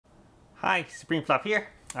Hi, Supreme Flop here.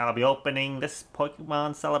 I'll be opening this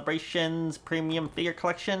Pokemon Celebrations Premium Figure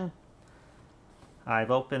Collection.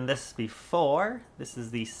 I've opened this before. This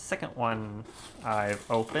is the second one I've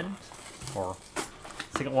opened, or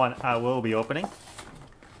second one I will be opening.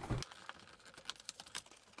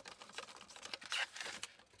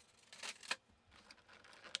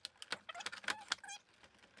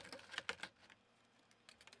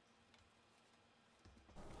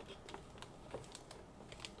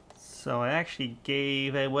 So I actually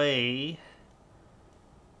gave away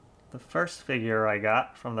the first figure I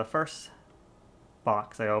got from the first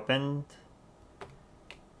box I opened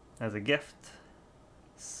as a gift.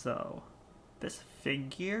 So this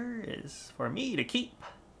figure is for me to keep.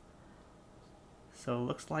 So it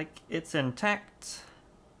looks like it's intact.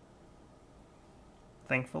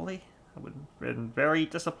 Thankfully. I would have been very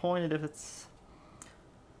disappointed if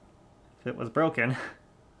it was broken.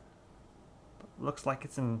 But looks like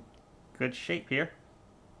it's in good shape here.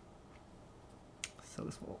 So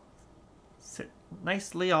this will sit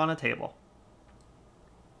nicely on a table.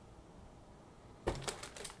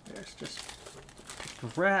 There's just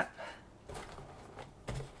the wrap.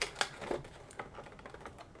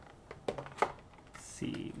 Let's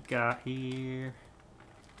see, we got here.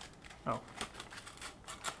 Oh.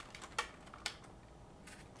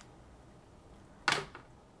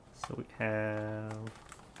 So we have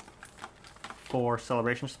 4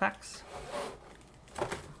 Celebrations packs.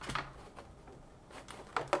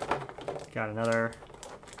 Got another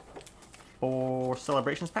 4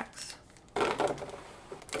 Celebrations packs.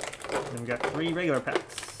 Then we got 3 regular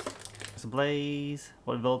packs. It's Blaze,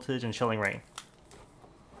 Void Voltage, and Chilling Reign.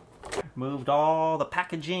 Moved all the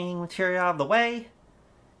packaging material out of the way.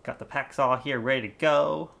 Got the packs all here ready to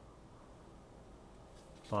go.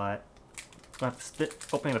 But I'm going to have to split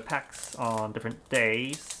opening the packs on different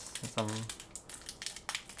days, since I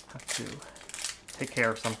have to take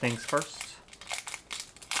care of some things first.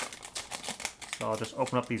 So I'll just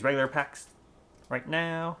open up these regular packs right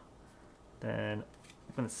now, then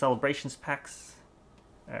open the Celebrations packs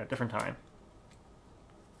at a different time.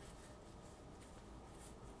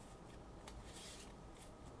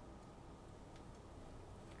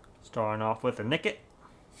 Starting off with a Nickit,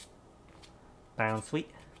 Bounsweet,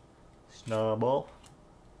 Snubbull,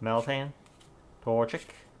 Meltan, Torchic,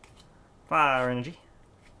 Fire Energy,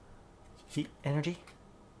 Heat Energy,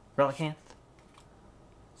 Relicanth,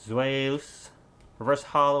 Zweilous, Reverse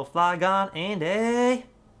Hollow Flygon, and a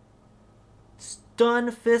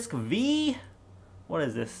Stunfisk V. What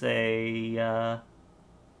is this? A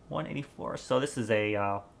 184. So this is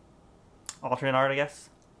a alternate art, I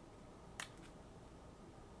guess.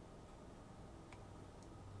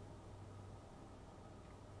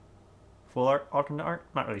 Full art, alternate art?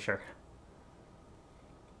 Not really sure.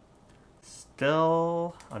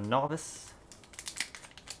 Still a novice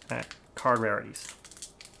at card rarities.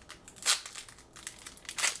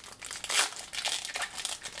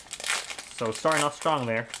 So starting off strong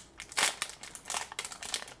there.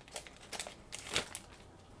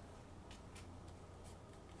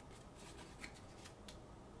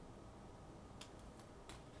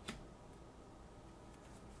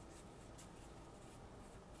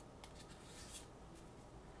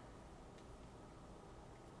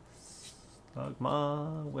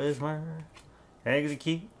 Slugma, Whismur,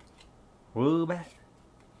 Execute, Woobat,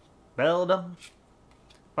 Beldum,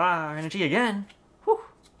 Fire Energy again. Whew.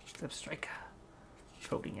 Zipstrike,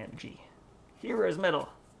 Coating Energy, Hero's Metal,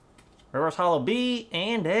 Reverse Hollow B,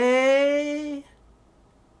 and a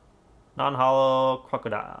non-hollow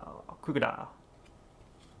Crocodile.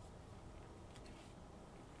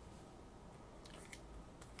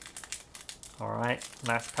 Alright,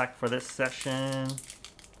 last pack for this session.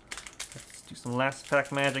 Let's do some last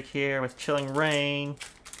pack magic here with Chilling Reign.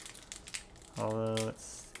 Although, let's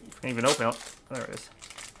see if we can even open it. Oh, there it is.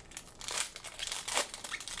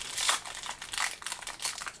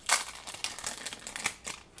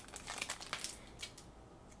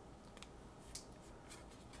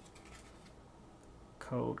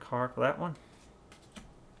 Code card for that one.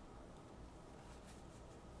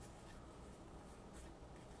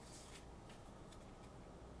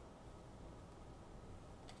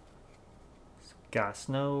 So got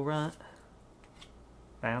Snorunt,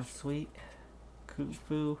 Bounsweet,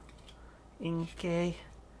 Kufu, Inkay,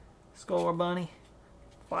 Scorbunny,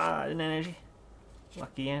 Fire Energy,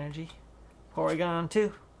 Lucky Energy, Porygon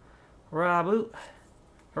 2, Raboot,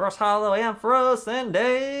 Reverse Hollow Ampharos, and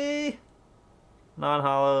a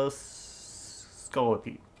non-hollow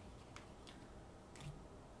Scolipede.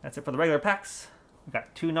 That's it for the regular packs. We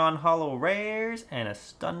got 2 non-hollow rares and a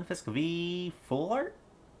Stunfisk V full art.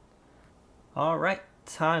 Alright,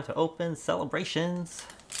 Time to open celebrations.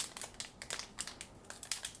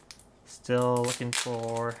 Still looking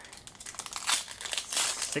for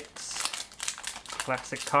 6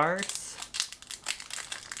 classic cards.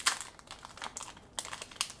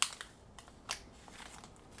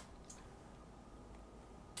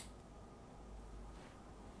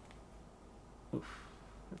 Oof.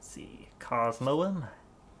 Let's see. Cosmoem.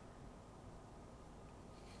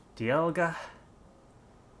 Dialga.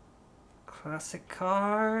 Classic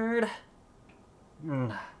card.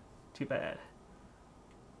 Too bad.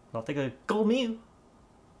 I'll take a Gold Mew.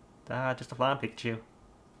 Just a flying Pikachu.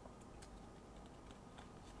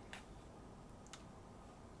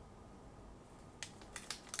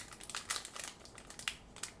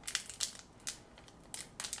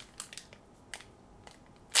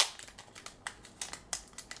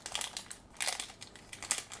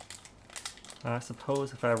 I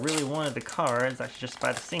suppose if I really wanted the cards, I should just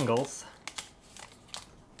buy the singles.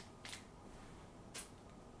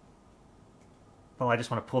 Well, I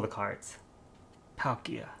just want to pull the cards.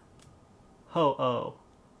 Palkia. Ho-Oh.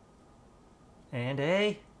 And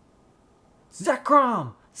a...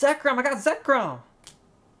 Zekrom! Zekrom! I got Zekrom!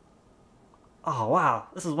 Oh, wow.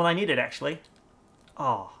 This is what I needed, actually.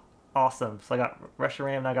 Oh, awesome. So I got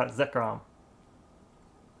Reshiram and I got Zekrom.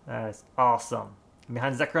 That is awesome. And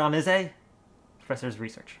behind Zekrom is a... Professor's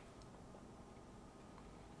Research.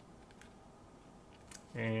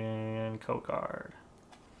 And code card.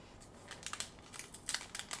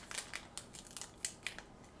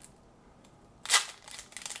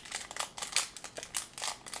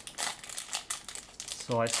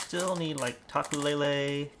 So I still need like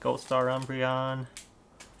Takulele, Gold Star Umbreon,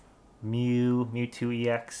 Mew, Mewtwo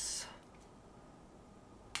EX,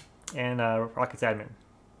 and Rocket's Admin.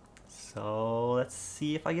 So let's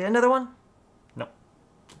see if I get another one. No.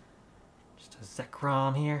 Just a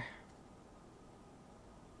Zekrom here.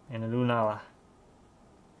 And a Lunala.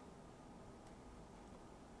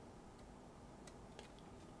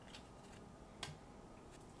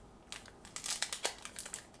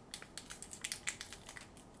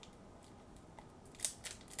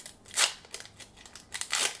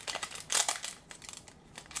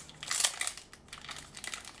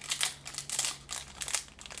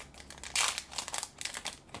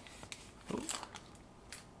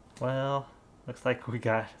 Well, looks like we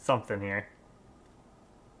got something here.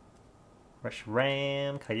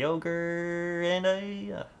 Reshiram, Kyogre, and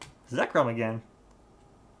a Zekrom again.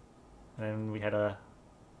 And then we had a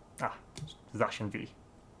Zacian V.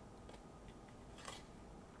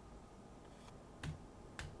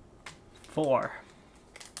 Four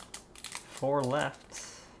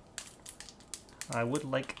left. I would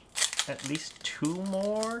like at least 2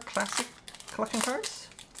 more classic collection cards.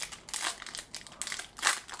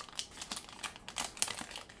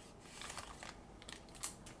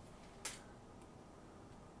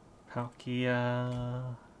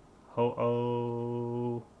 Palkia,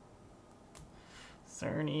 Ho-Oh,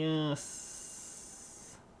 Xerneas.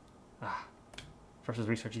 Versus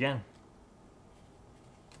Research again.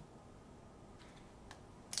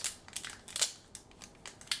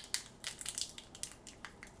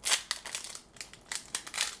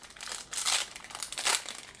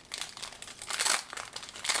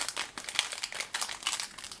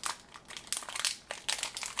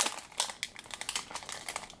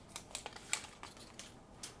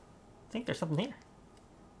 I think there's something here.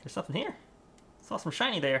 There's something here. Saw some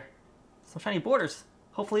shiny there. Some shiny borders.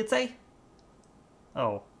 Hopefully it's a...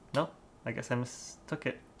 Oh, no. I guess I mistook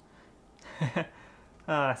it.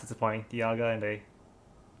 That's disappointing. Dialga and a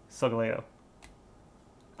Solgaleo.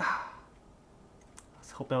 I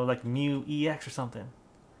was hoping it was like Mew EX or something.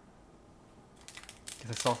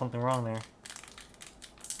 Guess I saw something wrong there.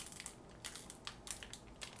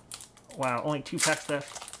 Wow, only 2 packs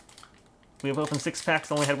left. We have opened 6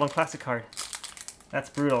 packs, only had 1 classic card. That's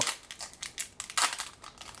brutal.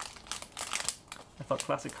 I thought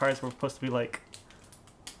classic cards were supposed to be like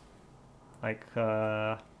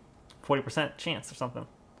 40% chance or something.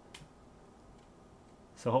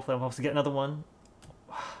 So hopefully I'm supposed to get another one.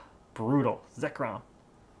 Brutal. Zekrom.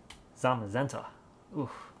 Zamazenta.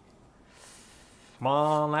 Oof. Come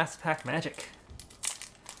on, last pack magic.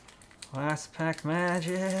 Last pack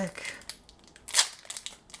magic.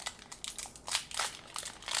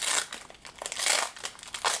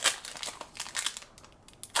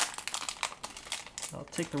 I'll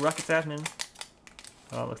take the Rocket's Admin.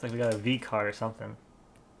 Oh, it looks like we got a V card or something.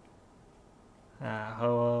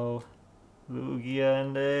 Ho-Oh, Lugia,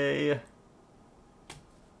 and a...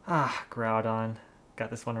 Groudon. Got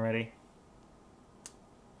this one already.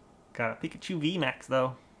 Got a Pikachu VMAX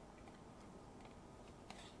though.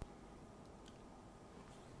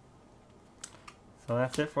 So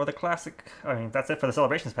that's it for the classic, that's it for the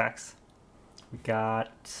Celebrations packs. We got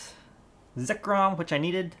Zekrom, which I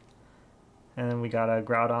needed, and then we got a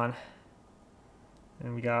Groudon.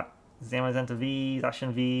 And we got Zamazenta V,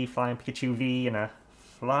 Zacian V, Flying Pikachu V, and a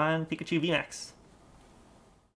Flying Pikachu VMAX.